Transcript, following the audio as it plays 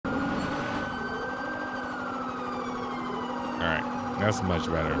That's much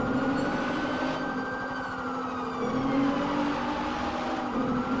better.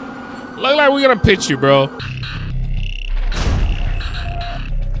 Look like we're gonna pitch you, bro.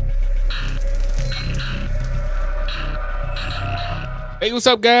 Hey, what's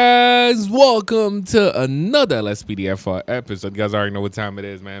up, guys? Welcome to another Lspdfr episode. You guys already know what time it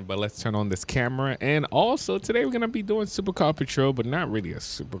is, man, but let's turn on this camera. And also, today we're gonna be doing supercar patrol, but not really a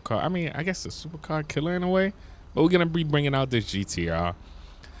supercar. I mean, I guess a supercar killer in a way, but we're gonna be bringing out this GTR.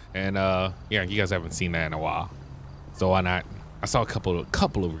 And yeah, you guys haven't seen that in a while, so why not? I saw a couple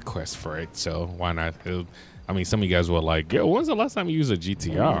of requests for it, so why not? I mean, some of you guys were like, yo, when's the last time you used a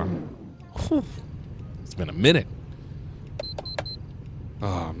GTR? Whew. It's been a minute.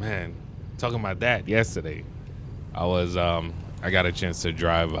 Oh man, talking about that yesterday, I got a chance to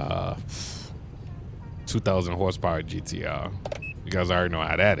drive 2,000 horsepower GTR. You guys already know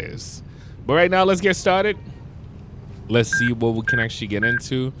how that is. But right now, let's get started. Let's see what we can actually get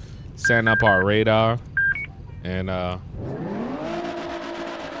into. Setting up our radar, and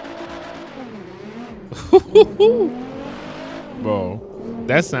bro,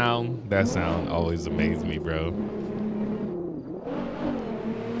 that sound always amazed me, bro.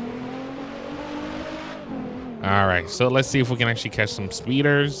 All right, so let's see if we can actually catch some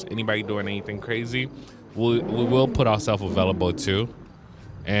speeders. Anybody doing anything crazy? We will put ourselves available too.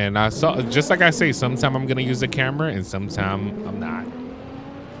 And I saw, just like I say, sometime I'm gonna use the camera and sometime I'm not.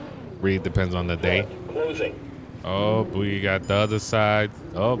 Really depends on the day. Closing. Oh, we got the other side.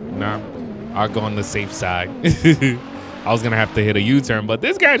 Oh, nah, I'll go on the safe side. I was gonna have to hit a U-turn, but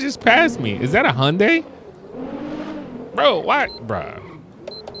this guy just passed me. Is that a Hyundai? Bro, what, bruh?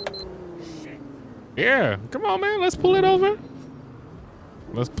 Yeah, come on, man. Let's pull it over.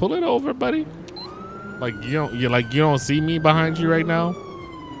 Let's pull it over, buddy. Like you don't see me behind you right now.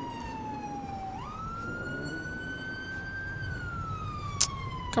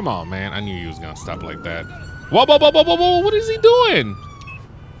 Come on, man. I knew you was gonna stop like that. Whoa, whoa, whoa, whoa, whoa, whoa! What is he doing?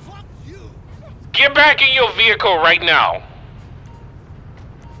 Get back in your vehicle right now.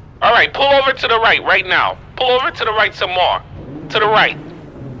 All right, pull over to the right now. Pull over to the right some more. To the right.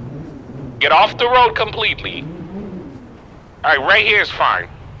 Get off the road completely. All right, right here is fine.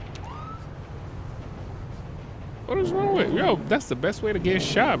 What is wrong with yo? That's the best way to get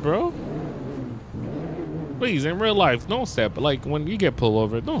shot, bro. Please, in real life, don't step. Like when you get pulled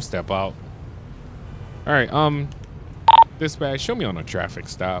over, don't step out. All right, dispatch, show me on a traffic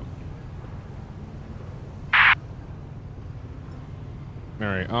stop. All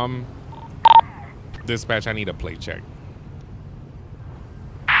right, dispatch, I need a plate check.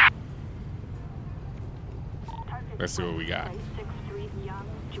 Let's see what we got.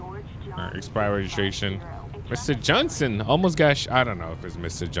 All right, expired registration. Mr. Johnson almost got I don't know if it's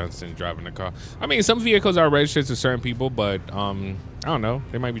Mr. Johnson driving the car. I mean, some vehicles are registered to certain people, but I don't know.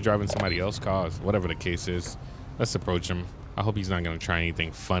 They might be driving somebody else's cars, whatever the case is. Let's approach him. I hope he's not going to try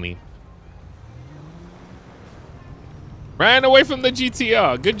anything funny. Ran away from the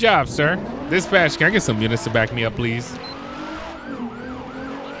GTR. Good job, sir. Dispatch, can I get some units to back me up, please?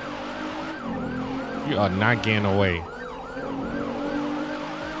 You are not getting away.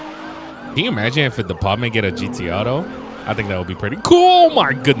 Can you imagine if the department get a GTR though? I think that would be pretty cool. Oh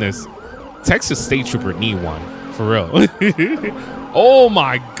my goodness. Texas State Trooper need one. For real. Oh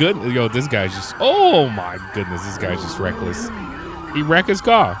my goodness. Yo, this guy's just, oh my goodness. This guy's just reckless. He wrecked his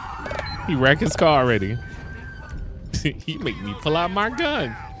car. He wrecked his car already. He make me pull out my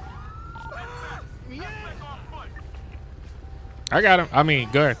gun. I got him. I mean,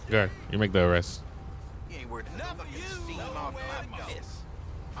 good. You make the arrest.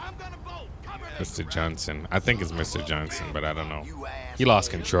 Mr. Johnson. I think it's Mr. Johnson, but I don't know. He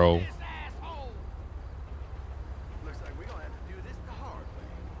lost control.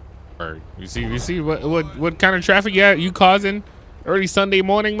 You see what kind of traffic you causing early Sunday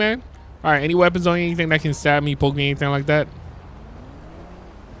morning, man? All right, any weapons on anything that can stab me, poke me, anything like that?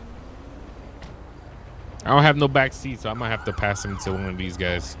 I don't have no back seat, so I might have to pass him to one of these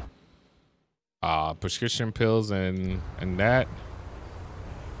guys. Prescription pills and that.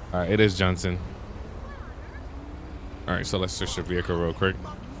 All right, it is Johnson. All right, so let's search the vehicle real quick.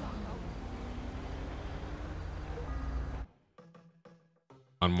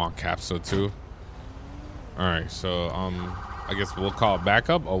 Unmarked capsule too. All right, so I guess we'll call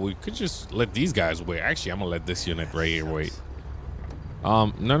backup, or we could just let these guys wait. Actually, I'm gonna let this unit right here wait.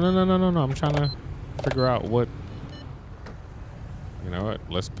 No. I'm trying to figure out what. You know what?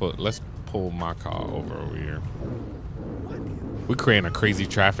 Let's pull my car over here. We're creating a crazy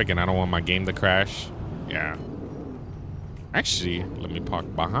traffic, and I don't want my game to crash. Yeah. Actually, let me park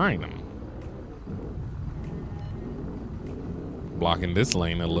behind them. blocking this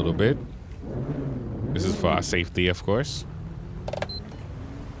lane a little bit. This is for our safety, of course.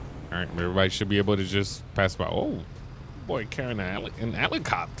 All right, everybody should be able to just pass by. Oh, boy, carrying an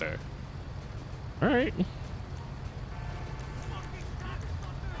helicopter. All right.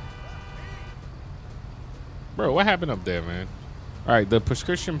 Bro, what happened up there, man? All right, the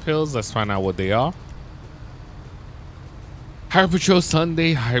prescription pills, let's find out what they are. Highway Patrol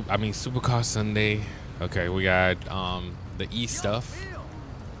Sunday, Supercars Sunday. Okay, we got the E stuff.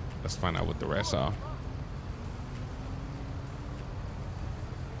 Let's find out what the rest are.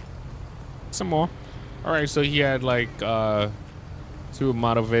 Some more. All right, so he had like two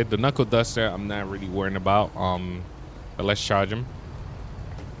model of it. The knuckle duster, I'm not really worrying about. But let's charge him.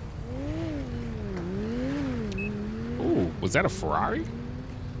 Ooh, was that a Ferrari?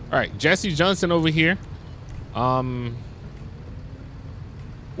 All right, Jesse Johnson over here.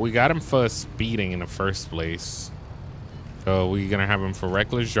 We got him for speeding in the first place. So we're gonna have him for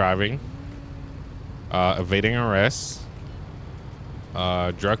reckless driving, evading arrest,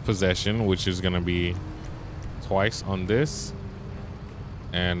 drug possession, which is gonna be twice on this,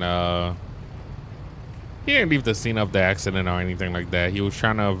 and he didn't leave the scene of the accident or anything like that. He was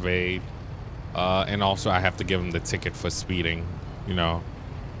trying to evade, and also I have to give him the ticket for speeding. You know,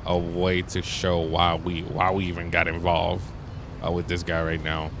 a way to show why we even got involved with this guy right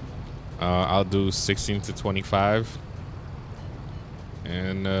now. I'll do 16 to 25,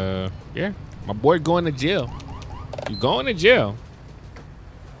 and yeah, my boy going to jail. You going to jail?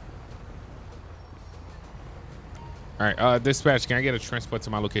 All right, dispatch, can I get a transport to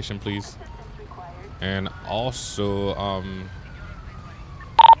my location, please? And also,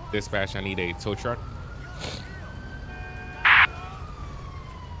 dispatch, I need a tow truck.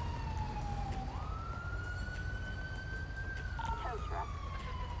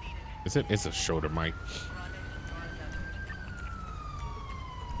 Is it? It's a shoulder mic.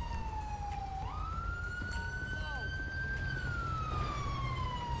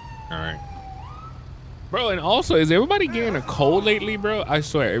 All right. Bro, and also, is everybody getting a cold lately, bro? I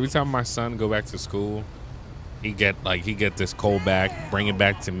swear, every time my son go back to school, he get this cold back, bring it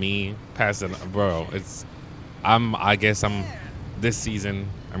back to me, pass it, bro. I guess this season,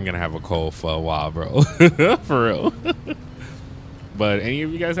 I'm gonna have a cold for a while, bro. For real. But any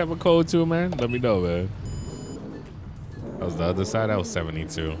of you guys have a cold too, man? Let me know, man. That was the other side. That was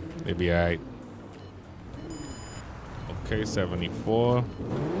 72. They'd be all right. Okay, 74.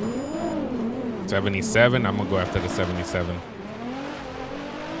 77. I'm gonna go after the 77.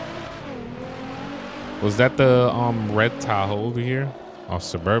 Was that the red Tahoe over here? Or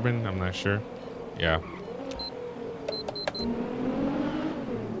Suburban? I'm not sure. Yeah.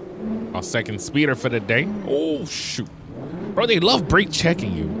 Our second speeder for the day. Oh shoot. Bro, they love brake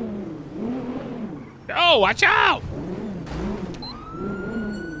checking you. Oh, watch out!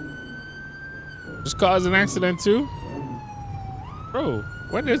 Just caused an accident too? Bro,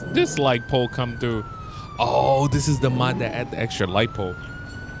 when does this light pole come through? Oh, this is the mod that add the extra light pole.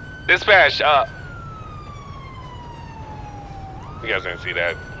 Dispatch, you guys didn't see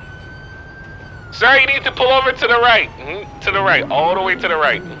that. Sir, you need to pull over to the right. To the right, all the way to the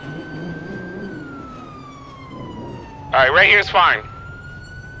right. All right, right here is fine.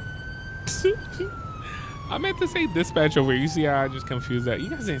 I meant to say dispatch over here. You see how I just confused that? You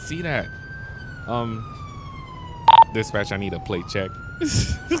guys didn't see that. Dispatch, I need a plate check.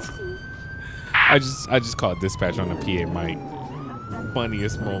 I just called dispatch on the PA mic.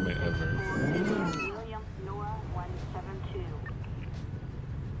 Funniest moment ever.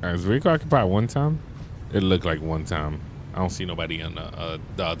 All right, is the vehicle occupied one time? It looked like one time. I don't see nobody on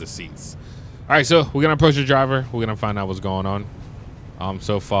the other seats. All right, so we're gonna approach the driver. We're gonna find out what's going on.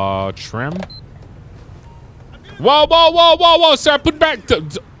 So far, trim. Whoa, whoa, whoa, whoa, whoa, sir! Put back.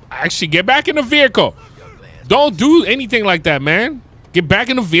 Actually, get back in the vehicle. Don't do anything like that, man. Get back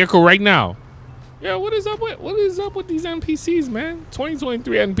in the vehicle right now. Yeah, what is up with these NPCs, man?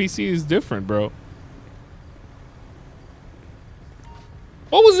 2023 NPC is different, bro.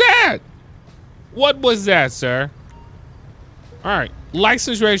 What was that? What was that, sir? All right,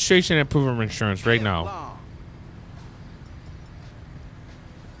 license, registration, and proof of insurance right now. All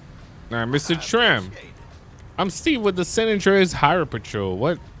right, Mr. Trim. I'm Steve with the San Andreas Highway Patrol.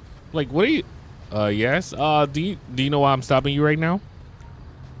 What are you? Yes. Do you know why I'm stopping you right now?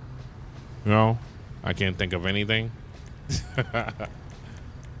 No, I can't think of anything. All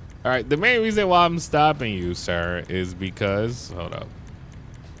right, the main reason why I'm stopping you, sir, is because, hold up.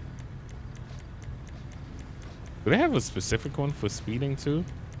 Do they have a specific one for speeding too?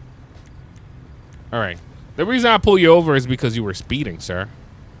 All right. The reason I pull you over is because you were speeding, sir.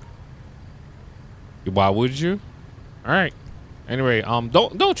 Why would you? All right. Anyway,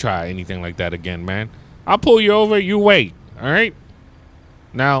 don't try anything like that again, man. I'll pull you over. You wait. All right.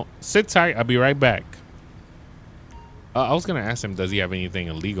 Now sit tight. I'll be right back. I was gonna ask him, does he have anything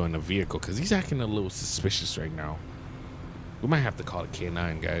illegal in the vehicle? Cause he's acting a little suspicious right now. We might have to call the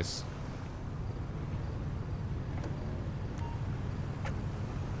K9, guys.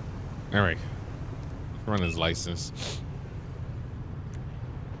 All right. Run his license.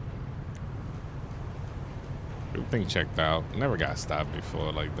 Everything checked out. Never got stopped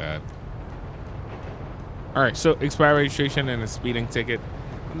before like that. All right, so expired registration and a speeding ticket.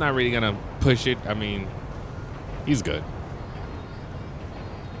 I'm not really gonna push it. I mean, he's good.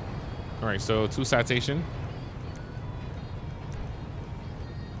 All right, so 2 citation.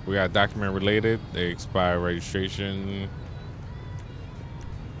 We got document related, the expired registration,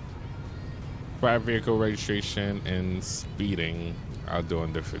 private vehicle registration, and speeding. I'll do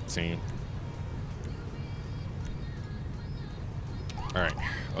under 15. All right,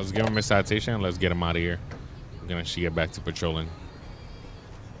 let's give him a citation and let's get him out of here. We're gonna get back to patrolling.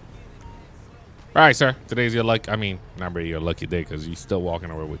 All right, sir. Today's your luck. I mean, not really your lucky day because you're still walking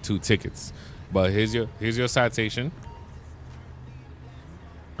away with 2 tickets. But here's your citation.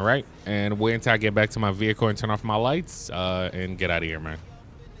 All right, and wait until I get back to my vehicle and turn off my lights and get out of here, man.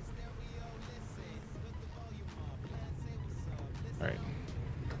 All right.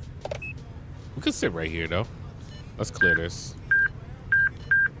 We could sit right here though. Let's clear this.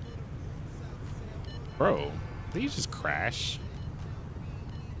 Bro, did you just crash?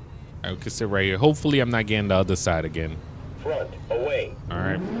 I could sit right here. Hopefully I'm not getting the other side again. Front, away. All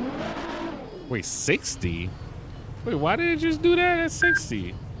right. Wait, 60? Wait, why did it just do that at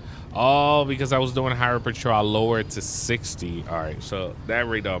 60? Oh, because I was doing higher patrol, I lowered it to 60. All right, so that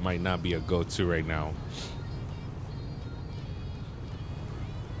radar might not be a go-to right now.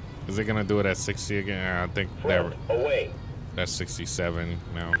 Is it gonna do it at 60 again? I think Front, away. That's 67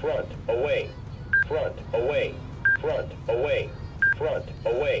 now. Front, away. Front, away. Front, away. Front,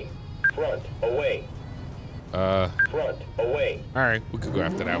 away. Front, away. Front, away. All right, we could go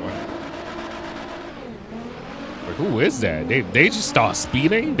after that one. But who is that? They just start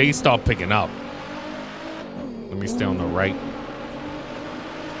speeding? They start picking up. Let me stay on the right.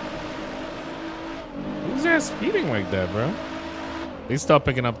 Who's that speeding like that, bro? They start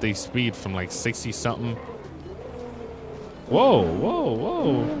picking up their speed from like 60 something. Whoa, whoa,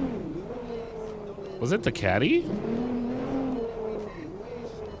 whoa. Was it the caddy?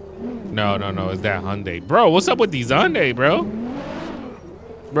 No, it's that Hyundai. Bro, what's up with these Hyundai, bro?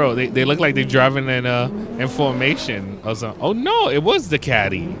 Bro, they look like they're driving in formation or something. Oh no, it was the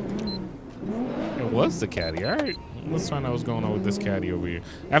caddy. It was the caddy. All right, let's find out what's going on with this caddy over here.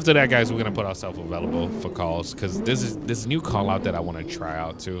 After that, guys, we're gonna put ourselves available for calls because this is this new call out that I want to try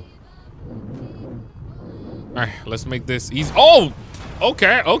out too. All right, let's make this easy. Oh,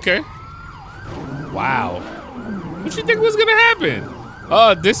 okay. Wow. What you think was gonna happen?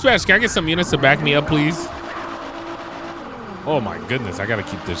 Dispatch, can I get some units to back me up, please? Oh my goodness, I gotta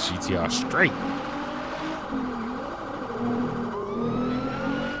keep this GTR straight.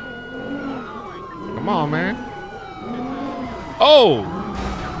 Come on, man. Oh,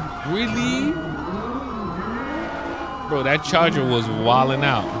 really? Bro, that Charger was wilding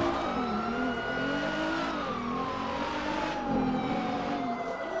out.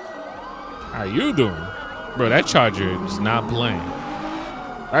 How you doing? Bro, that Charger is not playing.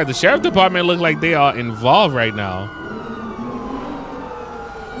 All right, the sheriff department look like they are involved right now.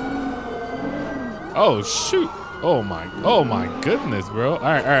 Oh shoot! Oh my goodness, bro! All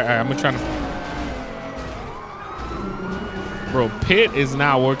right. I'm gonna try to. Bro, Pit is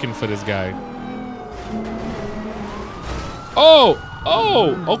not working for this guy. Oh,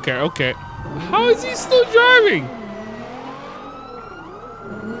 okay. How is he still driving?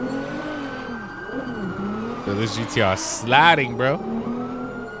 Bro, this GTR is sliding, bro.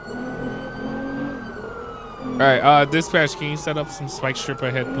 All right, dispatch, can you set up some spike strip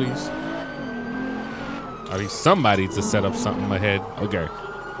ahead, please? I need somebody to set up something ahead. Okay,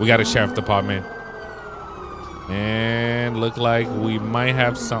 we got a sheriff department. And look like we might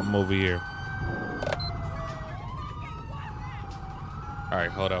have something over here. All right,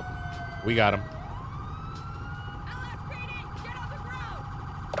 hold up. We got him.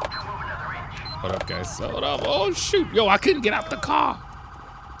 Hold up, guys. Hold up. Oh, shoot. Yo, I couldn't get out the car.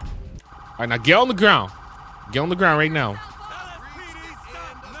 All right, now get on the ground. Get on the ground right now.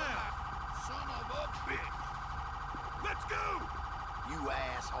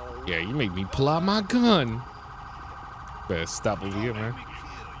 Yeah, you make me pull out my gun. Better stop over here, man.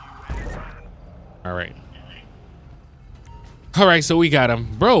 All right. All right, so we got him.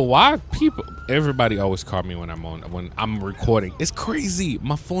 Bro, why people... everybody always call me when I'm recording. It's crazy.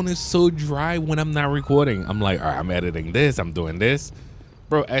 My phone is so dry when I'm not recording. I'm like, all right, I'm editing this, I'm doing this.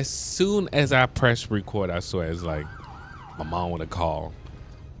 Bro, as soon as I press record, I swear it's like my mom with a call.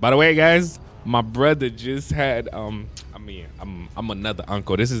 By the way, guys, my brother just had I'm another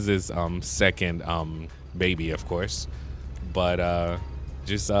uncle. This is his second baby, of course. But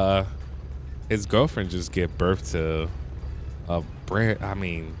his girlfriend just gave birth to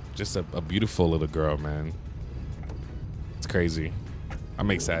just a beautiful little girl, man. It's crazy. I'm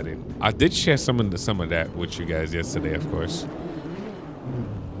excited. I did share some of that with you guys yesterday, of course.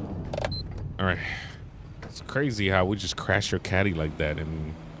 All right. It's crazy how we just crashed your caddy like that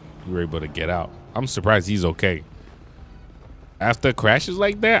and you were able to get out. I'm surprised he's okay. After crashes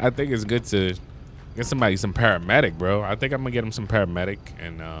like that, I think it's good to get somebody some paramedic, bro. I think I'm gonna get him some paramedic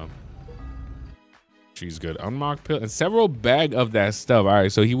and she's good. Unmarked pill and several bag of that stuff. All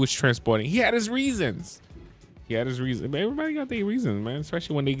right, so he was transporting. He had his reasons. He had his reasons. Everybody got their reasons, man.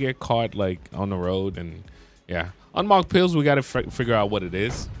 Especially when they get caught like on the road and yeah. Unmarked pills. We gotta figure out what it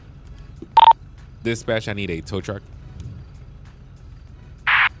is. Dispatch. I need a tow truck.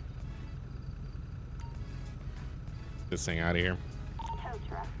 This thing out of here.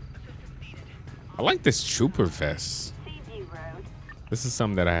 I like this trooper vest. This is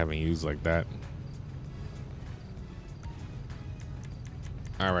something that I haven't used like that.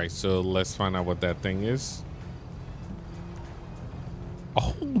 All right, so let's find out what that thing is.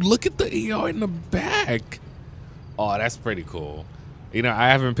 Oh, look at the AR in the back. Oh, that's pretty cool. You know, I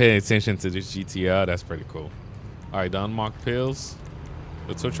haven't paid attention to this GTR. That's pretty cool. All right, the unmarked pills.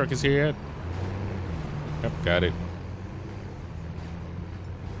 The tow truck is here yet? Yep, got it.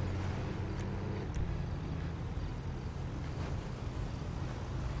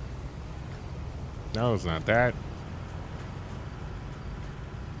 No, it's not that.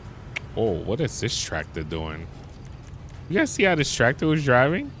 Oh, what is this tractor doing? You guys see how this tractor was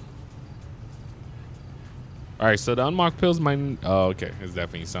driving? All right, so the unmarked pills might... Oh, okay. It's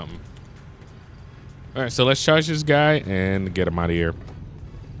definitely something. All right, so let's charge this guy and get him out of here.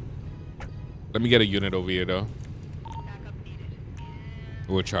 Let me get a unit over here, though.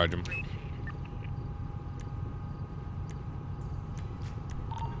 We'll charge him.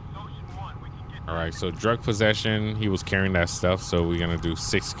 All right, so drug possession. He was carrying that stuff, so we're going to do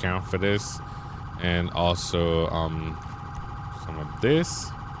 6 count for this. And also some of this.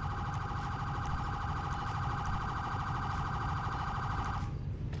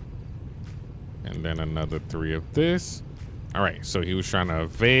 And then another 3 of this. All right, so he was trying to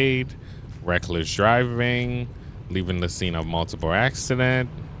evade, reckless driving, leaving the scene of multiple accident.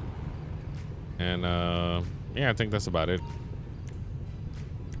 And yeah, I think that's about it.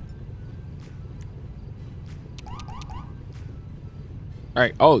 All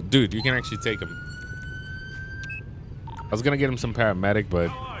right. Oh, dude, you can actually take him. I was gonna get him some paramedic, but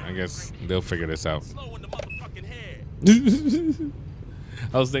I guess they'll figure this out.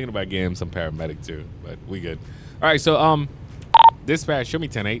 I was thinking about getting him some paramedic too, but we good. All right, so dispatch, show me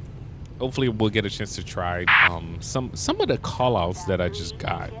 10-8. Hopefully we'll get a chance to try some of the call outs that I just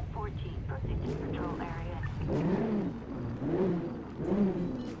got.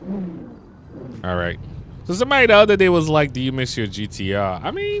 All right. So somebody the other day was like, do you miss your GTR?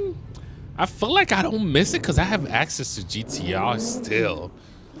 I mean, I feel like I don't miss it because I have access to GTR still.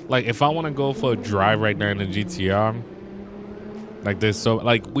 Like if I want to go for a drive right now in the GTR, like this, so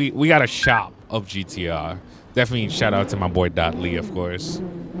like we got a shop of GTR. Definitely shout out to my boy Lee, of course.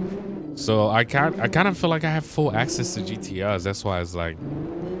 So I kind of feel like I have full access to GTRs. That's why it's like,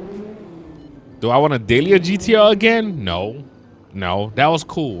 do I want to daily a GTR again? No, that was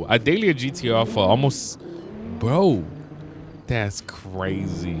cool. I daily a GTR for almost, bro, that's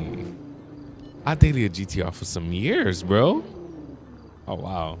crazy. I daily a GTR for some years, bro. Oh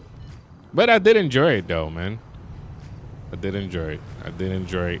wow, but I did enjoy it though, man. I did enjoy it. I did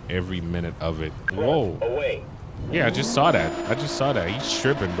enjoy every minute of it. Whoa. Away. Yeah, I just saw that. He's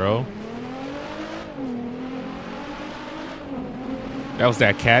tripping, bro. That was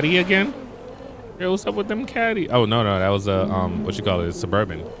that caddy again? Hey, what's up with them caddy? Oh, no, that was a, what you call it, a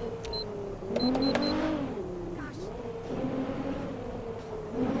Suburban.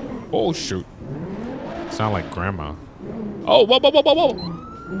 Oh, shoot. Sound like grandma. Oh, whoa.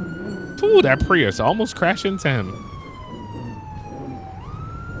 Ooh, that Prius almost crashed into him.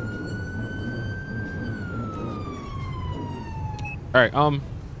 All right,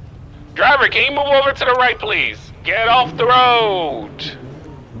 Driver, can you move over to the right, please? Get off the road.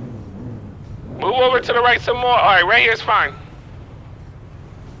 Move over to the right some more. All right, right here is fine.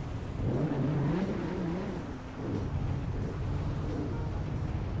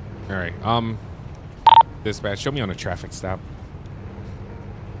 All right, Dispatch, show me on a traffic stop.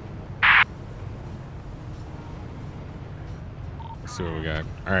 Let's see what we got.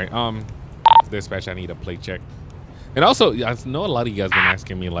 All right, dispatch, I need a plate check. And also, I know a lot of you guys been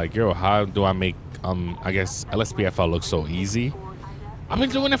asking me like, yo, how do I make, I guess Lspdfr look so easy? I've been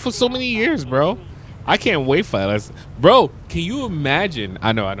doing it for so many years, bro. I can't wait for LS. Bro, can you imagine?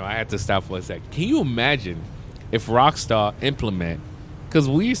 I know, I had to stop for a sec. Can you imagine if Rockstar implement, because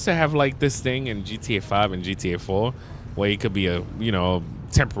we used to have like this thing in GTA 5 and GTA 4 where you could be a, you know,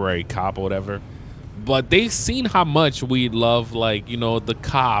 temporary cop or whatever. But they've seen how much we love, like, you know, the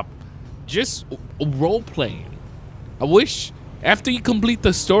cop just role playing. I wish after you complete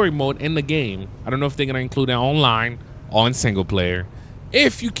the story mode in the game, I don't know if they're going to include it online or in single player,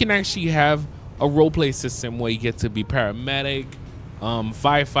 if you can actually have a role play system where you get to be paramedic,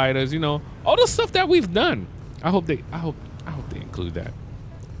 firefighters, you know, all the stuff that we've done. I hope they include that.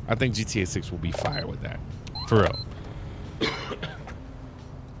 I think GTA 6 will be fire with that, for real.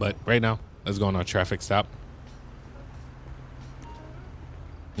 But right now, let's go on our traffic stop.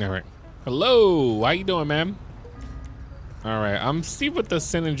 All right. Hello, how you doing, ma'am? All right, I'm Steve with the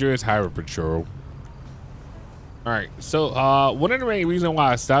San Andreas Highway Patrol. All right, so one of the main reasons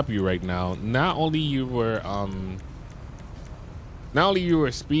why I stopped you right now, not only you were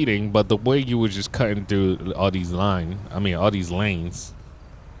speeding, but the way you were just cutting through all these lanes.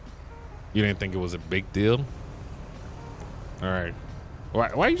 You didn't think it was a big deal? All right. Why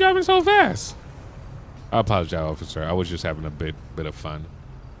are you driving so fast? I apologize, officer. I was just having a bit of fun.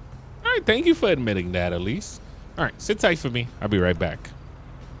 All right, thank you for admitting that at least. All right, sit tight for me. I'll be right back.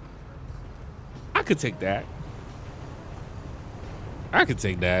 I could take that. I could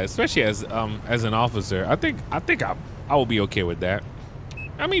take that, especially as an officer. I think I will be okay with that.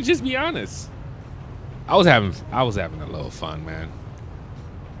 I mean, just be honest. I was having a little fun, man.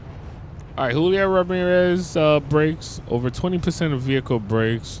 All right, Julio Ramirez brakes over 20% of vehicle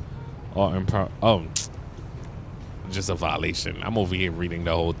brakes are improper. Oh, just a violation. I'm over here reading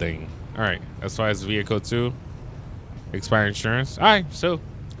the whole thing. All right, as far as vehicle 2, expired insurance. All right, so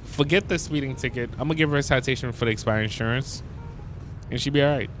forget the speeding ticket. I'm gonna give her a citation for the expired insurance, and she'll be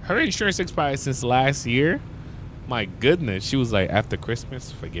all right. Her insurance expired since last year. My goodness, she was like, after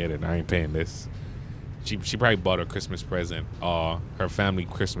Christmas, forget it. I ain't paying this. She probably bought her Christmas present or her family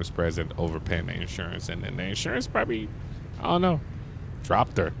Christmas present over paying the insurance, and then the insurance probably, I don't know,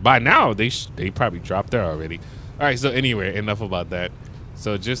 dropped her. By now, they probably dropped her already. All right, so anyway, enough about that.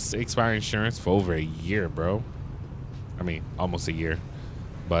 So just expired insurance for over a year, bro. I mean, almost a year.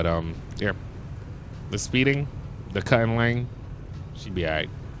 But yeah, the speeding, the cutting lane, she'd be all right.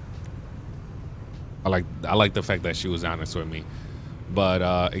 I like the fact that she was honest with me.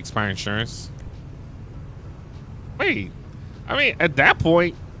 But expired insurance. Wait, I mean, at that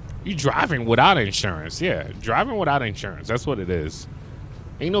point, you're driving without insurance. Yeah, driving without insurance. That's what it is.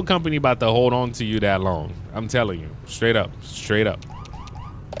 Ain't no company about to hold on to you that long. I'm telling you, straight up, straight up.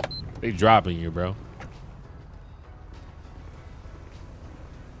 They dropping you, bro.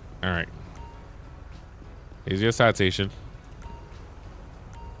 All right. Here's your citation.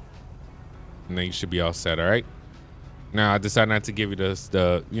 And then you should be all set, all right? Now, I decided not to give you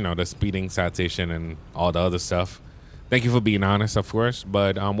the speeding citation and all the other stuff. Thank you for being honest, of course.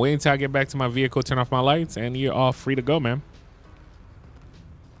 But wait until I get back to my vehicle, turn off my lights, and you're all free to go, man.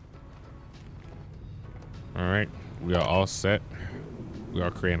 All right. We are all set. We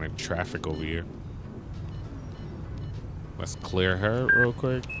are creating traffic over here. Let's clear her real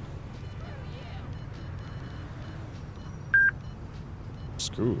quick.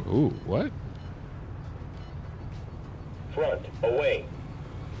 Screw. Ooh, what? Front, away.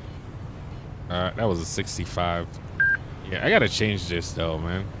 That was a 65. Yeah, I gotta change this though,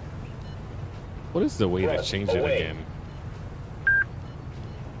 man. What is the way to change it again?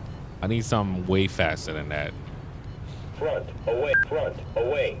 I need something way faster than that. Front, away, front,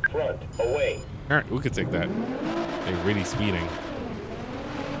 away, front, away. All right, we could take that. They're really speeding.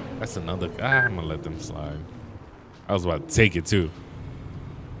 That's another. I'm gonna let them slide. I was about to take it too.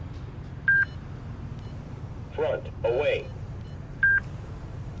 Front, away.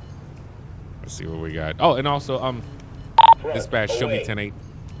 Let's see what we got. Oh, and also, Front, dispatch, show me away.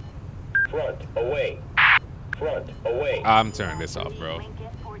 10-8. Front, away. Front, away. I'm turning this off, bro.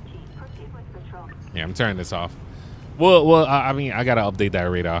 Yeah, I'm turning this off. Well, I mean, I gotta update that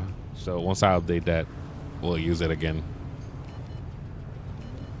radar. So once I update that, we'll use it again.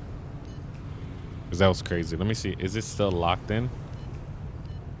 Cause that was crazy. Let me see. Is it still locked in?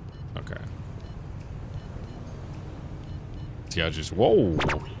 Okay. See, I just, whoa,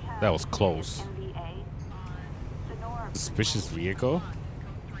 that was close. Suspicious vehicle.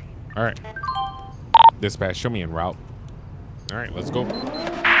 All right. Dispatch, show me en route. All right, let's go. All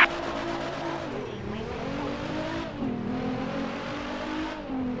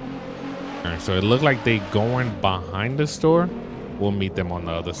right, so it looked like they going behind the store. We'll meet them on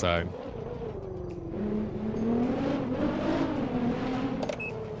the other side.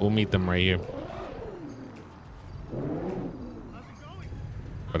 We'll meet them right here.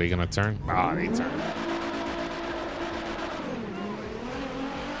 Are they gonna turn? Ah, they turn.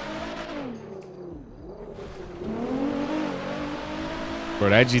 Bro,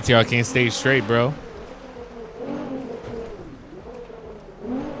 that GTR can't stay straight, bro.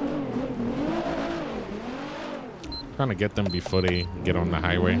 Trying to get them before they get on the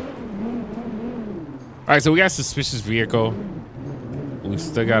highway. All right, so we got suspicious vehicle. We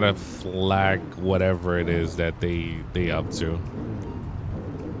still gotta flag whatever it is that they up to.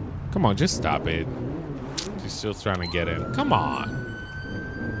 Come on, just stop it. She's still trying to get in. Come on.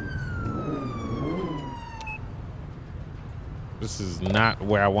 This is not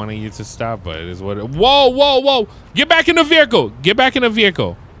where I wanted you to stop, but it is what it... Whoa, whoa, whoa. Get back in the vehicle. Get back in the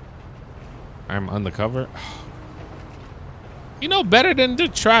vehicle. I'm undercover. You know, better than to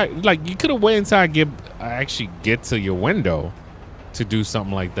try... Like, you could have waited until I actually get to your window to do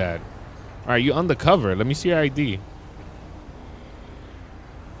something like that. All right, you undercover. Let me see your ID.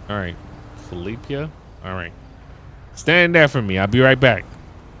 All right. Felicia. All right. Stand there for me. I'll be right back.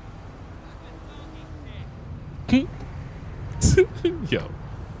 Yo,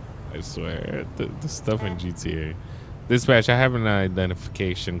 I swear, the stuff in GTA. Dispatch, I have an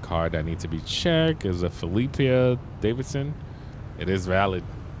identification card that needs to be checked. Is a Felicia Davidson. It is valid.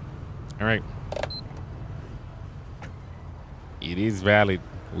 All right. It is valid.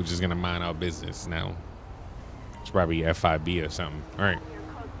 We're just gonna mind our business now. It's probably F5B or something. All right.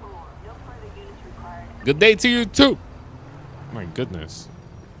 Good day to you too. My goodness.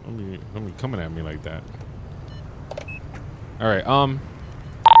 Don't be coming at me like that. All right,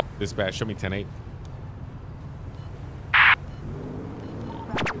 dispatch, show me 10-8.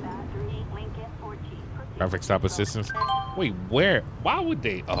 Traffic stop assistance. Wait, where? Why would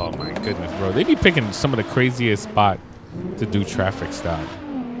they? Oh my goodness, bro. They be picking some of the craziest spot to do traffic stop.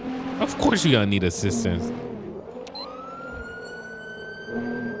 Of course you're gonna need assistance.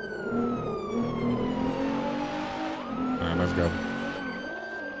 All right, let's go.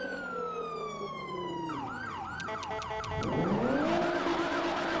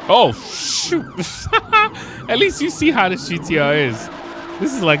 Oh, shoot. At least you see how this GTR is.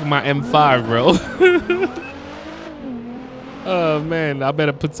 This is like my M5, bro. Oh, man. I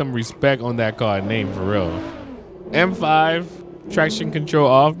better put some respect on that car name for real. M5, traction control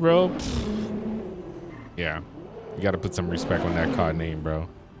off, bro. Yeah. You got to put some respect on that car name, bro. All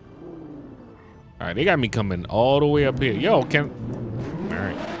right. They got me coming all the way up here. Yo, all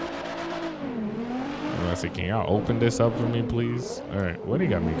right. I said, can y'all open this up for me, please? All right, what they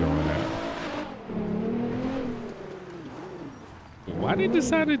got me going at? Why they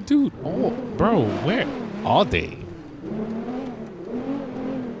decide to do? Oh, bro, where are they?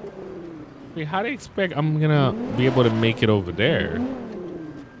 Wait, how they expect I'm gonna be able to make it over there?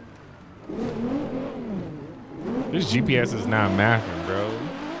 This GPS is not mapping, bro.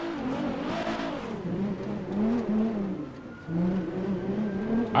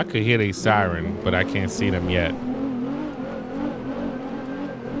 I could hear a siren, but I can't see them yet.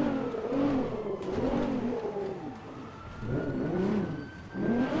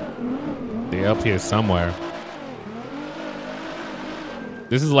 They're up here somewhere.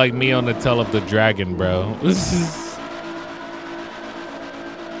 This is like me on the tail of the dragon, bro. This is...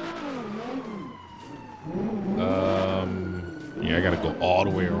 yeah, I gotta go all the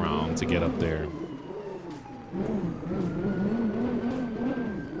way around to get up there.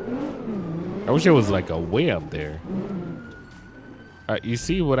 I wish it was like a way up there. You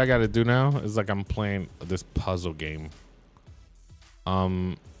see what I gotta do now? It's like I'm playing this puzzle game.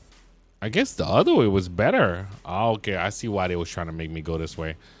 I guess the other way was better. Oh, okay, I see why they was trying to make me go this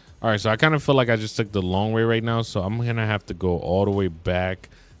way. All right, so I kind of feel like I just took the long way right now, so I'm gonna have to go all the way back.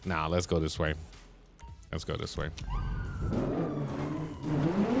 Nah, let's go this way. Let's go this way.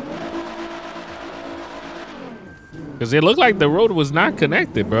 Because it looked like the road was not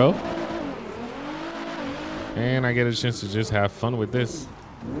connected, bro. And I get a chance to just have fun with this.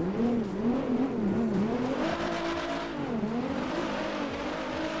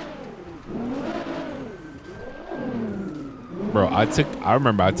 Bro, I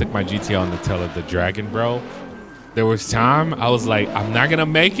remember I took my GTR on the tail of the dragon, bro. There was time I was like, I'm not gonna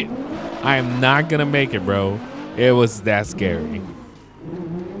make it. I am not gonna make it, bro. It was that scary.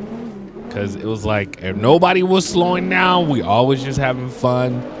 Cause it was like, if nobody was slowing down, we always just having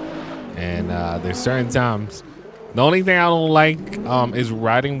fun. And there's certain times. The only thing I don't like is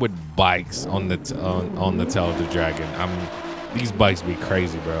riding with bikes on the tail of the Dragon. These bikes be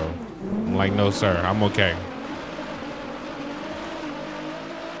crazy, bro. I'm like, no sir, I'm okay.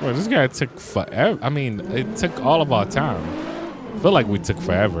 Bro, this guy took forever. I mean, it took all of our time. I feel like we took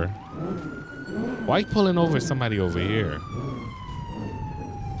forever. Why you pulling over somebody over here?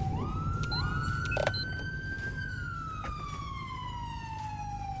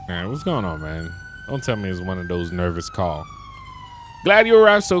 Man, what's going on, man? Don't tell me it's one of those nervous calls. Glad you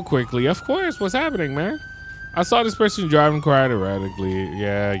arrived so quickly. Of course, what's happening, man? I saw this person driving quite erratically.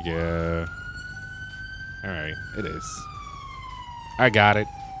 Yeah. All right, it is. I got it.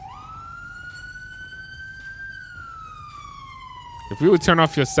 If you would turn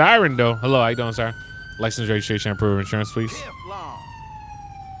off your siren, though. Hello, how you doing, sir? License, registration, and proof of insurance, please.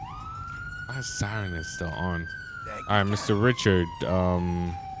 My siren is still on. All right, Mr. Richard.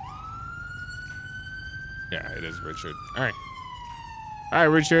 Yeah, it is Richard. All right,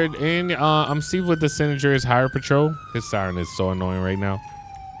 Richard. And I'm Steve with the St. Andreas Highway Patrol. His siren is so annoying right now.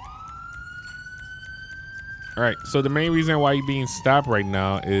 All right, so the main reason why you're being stopped right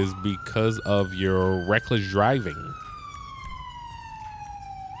now is because of your reckless driving.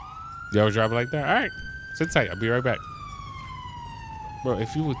 You always drive like that? All right, sit tight. I'll be right back. Bro,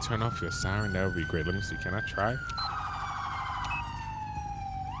 if you would turn off your siren, that would be great. Let me see. Can I try?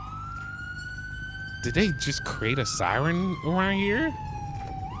 Did they just create a siren around here?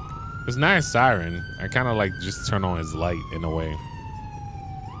 It's not a siren. I kind of like just turn on his light in a way.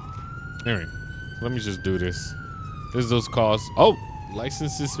 Anyway, let me just do this. This is those calls. Oh,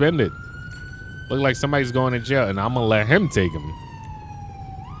 license suspended. Look like somebody's going to jail, and I'm gonna let him take him.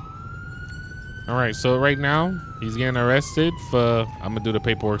 All right, so right now he's getting arrested for. I'm gonna do the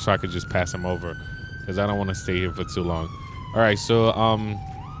paperwork so I could just pass him over, because I don't want to stay here for too long. All right, so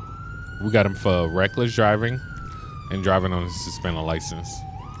we got him for reckless driving and driving on a suspended license.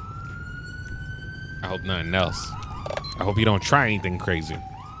 I hope nothing else. I hope you don't try anything crazy.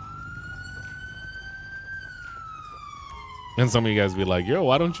 And some of you guys be like, yo,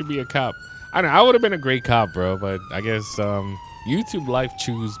 why don't you be a cop? I know, I would have been a great cop, bro, but I guess YouTube life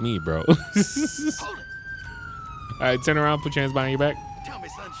choose me, bro. All right, turn around, put your hands behind your back. Tell me,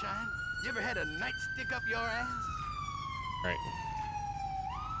 sunshine, you ever had a nightstick up your ass? All right.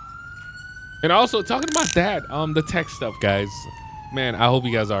 And also, talking about that, the tech stuff, guys. Man, I hope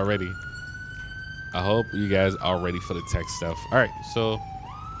you guys are ready. I hope you guys are ready for the tech stuff. All right, so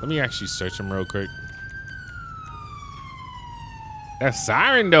let me actually search them real quick. That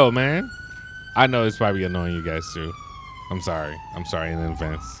siren, though, man. I know it's probably annoying you guys, too. I'm sorry. I'm sorry in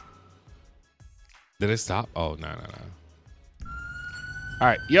advance. Did it stop? Oh, no. All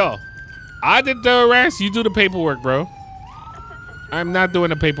right, yo. I did the arrest. You do the paperwork, bro. I'm not doing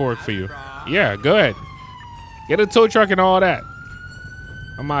the paperwork for you. Yeah, go ahead. Get a tow truck and all that.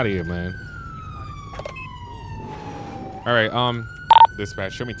 I'm out of here, man. All right,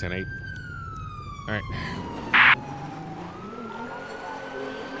 dispatch, show me 10-8. All right.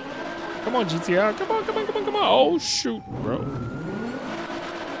 Come on, GTR. Come on. Oh, shoot, bro.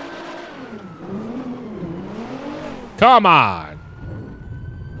 Come on.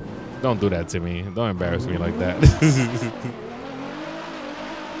 Don't do that to me. Don't embarrass me like that.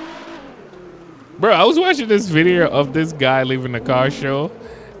 Bro, I was watching this video of this guy leaving the car show,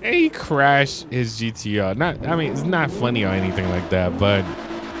 and he crashed his GTR. I mean, it's not funny or anything like that, but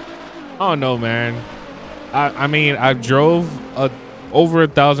I don't know, man. I mean, I drove over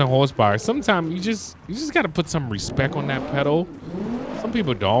 1,000 horsepower. Sometimes you just gotta put some respect on that pedal. Some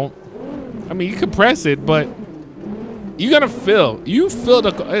people don't. I mean, you can press it, but you gotta feel. You feel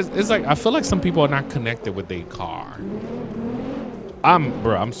the. It's like I feel like some people are not connected with their car.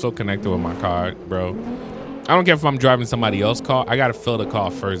 I'm so connected with my car, bro. I don't care if I'm driving somebody else's car. I gotta feel the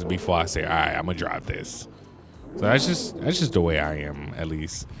car first before I say, all right, I'm gonna drive this. So that's just the way I am, at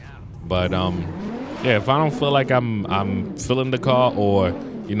least. But yeah, if I don't feel like I'm feeling the car, or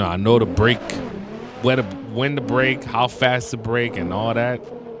I know the brake, when to brake, how fast to brake, and all that,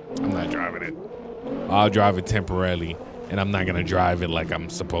 I'm not driving it. I'll drive it temporarily, and I'm not gonna drive it like I'm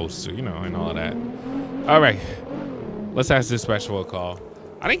supposed to, and all that. All right. Let's ask this special a call.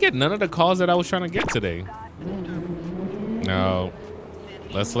 I didn't get none of the calls that I was trying to get today. No.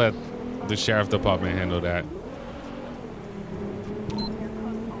 Let's let the sheriff department handle that.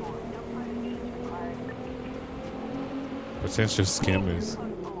 Potential scammers.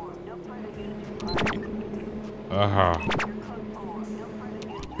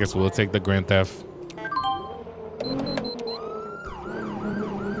 Guess we'll take the grand theft.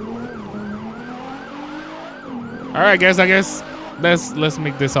 All right, guys, I guess let's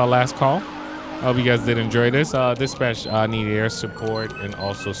make this our last call. I hope you guys did enjoy this. Dispatch, I need air support and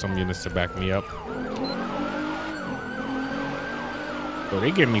also some units to back me up. Bro,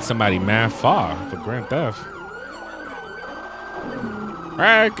 they give me somebody mad far for grand theft. All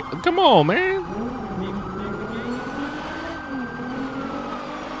right, come on, man.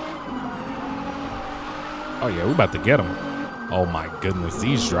 Oh yeah, we about to get them. Oh my goodness,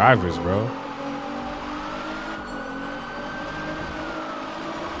 these drivers, bro.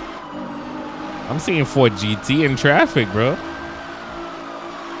 I'm seeing Ford GT in traffic, bro.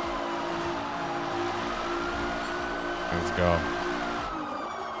 Let's go.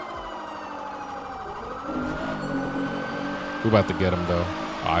 We about to get him though.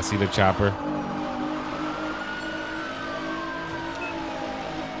 Oh, I see the chopper.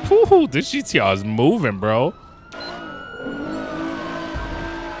 Woo, this GTR is moving, bro.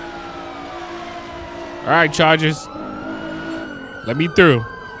 All right, Chargers. Let me through.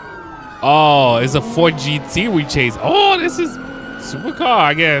 Oh, it's a Ford GT we chase. Oh, this is supercar,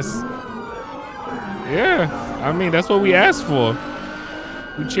 I guess. Yeah, I mean, that's what we asked for.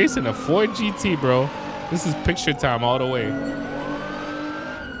 We chasing a Ford GT, bro. This is picture time all the way.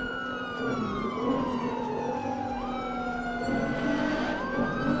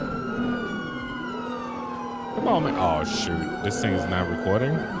 Come on, man. Oh, shoot. This thing is not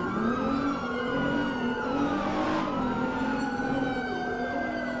recording.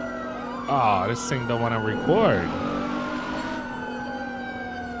 Oh, this thing don't want to record.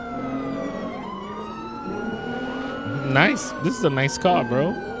 Nice. This is a nice car,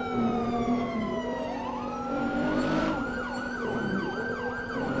 bro.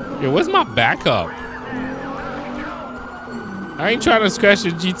 Yeah, where's my backup? I ain't trying to scratch the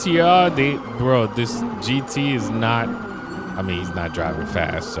GTR. Bro, this GT is not, I mean, he's not driving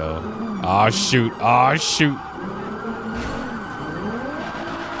fast, so. Oh, shoot. Oh, shoot.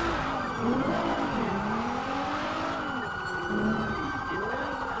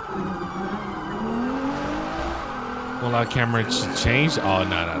 Will our camera change? Oh,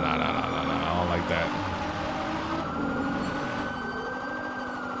 no. I don't like that.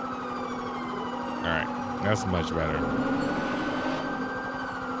 All right, that's much better.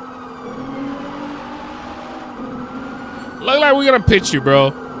 Look like we're gonna pitch you, bro.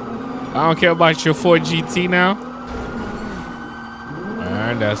 I don't care about your Ford GT now. All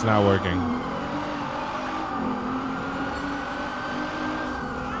right, that's not working.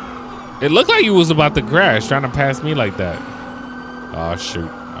 It looked like you was about to crash, trying to pass me like that. Oh, shoot.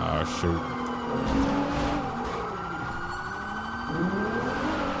 Oh, shoot.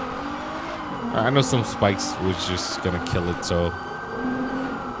 I know some spikes was just going to kill it, so.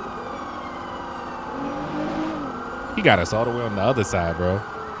 He got us all the way on the other side, bro.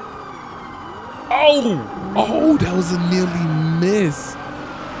 Oh! Oh, that was a nearly miss.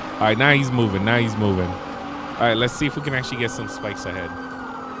 All right, now he's moving. Now he's moving. All right, let's see if we can actually get some spikes ahead.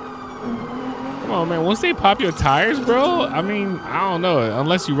 Come on, man. Once they pop your tires, bro, I mean, I don't know.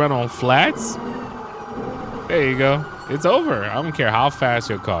 Unless you run on flats. There you go. It's over. I don't care how fast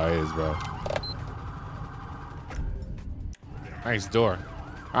your car is, bro. Nice door.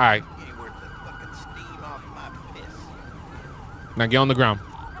 All right. Now get on the ground.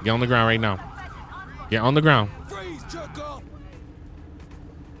 Get on the ground right now. Get on the ground. Freeze, Chuckle!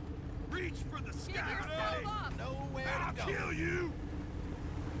 Reach for the sky. Nowhere to go. Kill you.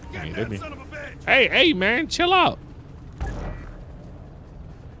 Get that son of a bitch. Hey, man, chill out.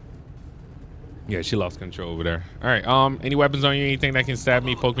 Yeah, she lost control over there. All right. Any weapons on you? Anything that can stab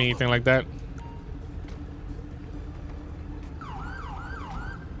me, poke me, anything like that?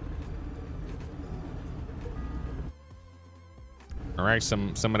 All right, some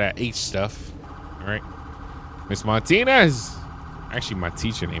of that H stuff. All right, Miss Martinez. Actually, my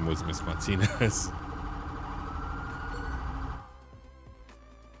teacher name was Miss Martinez.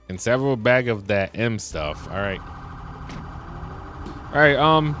 And several bag of that M stuff. All right. All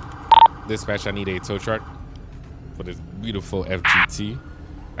right. Dispatch, I need a tow truck for this beautiful FGT.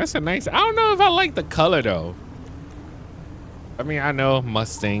 That's a nice. I don't know if I like the color though. I mean, I know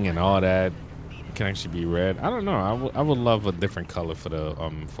Mustang and all that can actually be red. I don't know. I would love a different color for the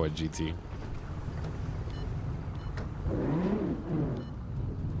for a GT.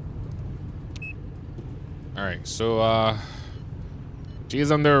 All right, so she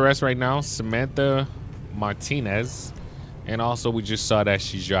is under arrest right now, Samantha Martinez, and also we just saw that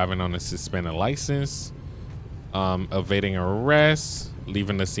she's driving on a suspended license, evading arrest,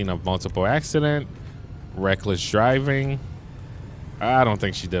 leaving the scene of multiple accident, reckless driving. I don't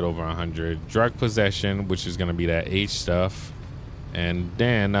think she did over 100. Drug possession, which is going to be that H stuff. And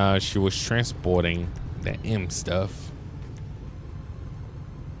then she was transporting the M stuff.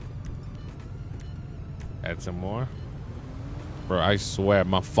 Add some more. Bro, I swear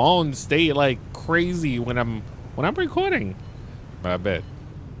my phone stay like crazy when I'm recording. But I bet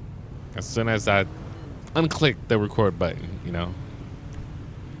as soon as I unclick the record button, you know.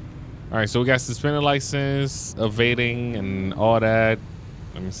 All right, so we got suspended license, evading, and all that.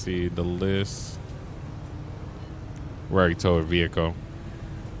 Let me see the list. We already towed vehicle.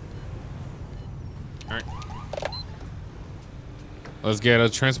 All right. Let's get a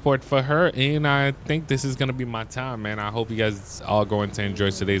transport for her, and I think this is gonna be my time, man. I hope you guys all going to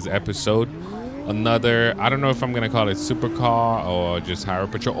enjoy today's episode. Another, I don't know if I'm gonna call it supercar or just highway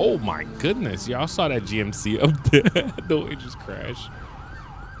patrol. Oh my goodness, y'all saw that GMC up there. The way it just crashed.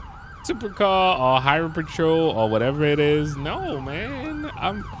 Supercar or highway patrol or whatever it is. No, man.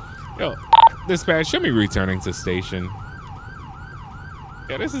 Yo, dispatch, show me returning to station.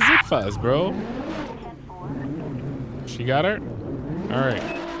 Yeah, this is it for us, bro. She got her? All right.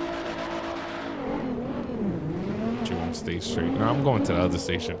 You want to stay straight? No, I'm going to the other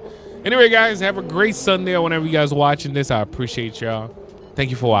station. Anyway, guys, have a great Sunday or whenever you guys watching this. I appreciate y'all. Thank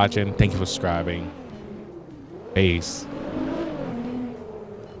you for watching. Thank you for subscribing. Peace.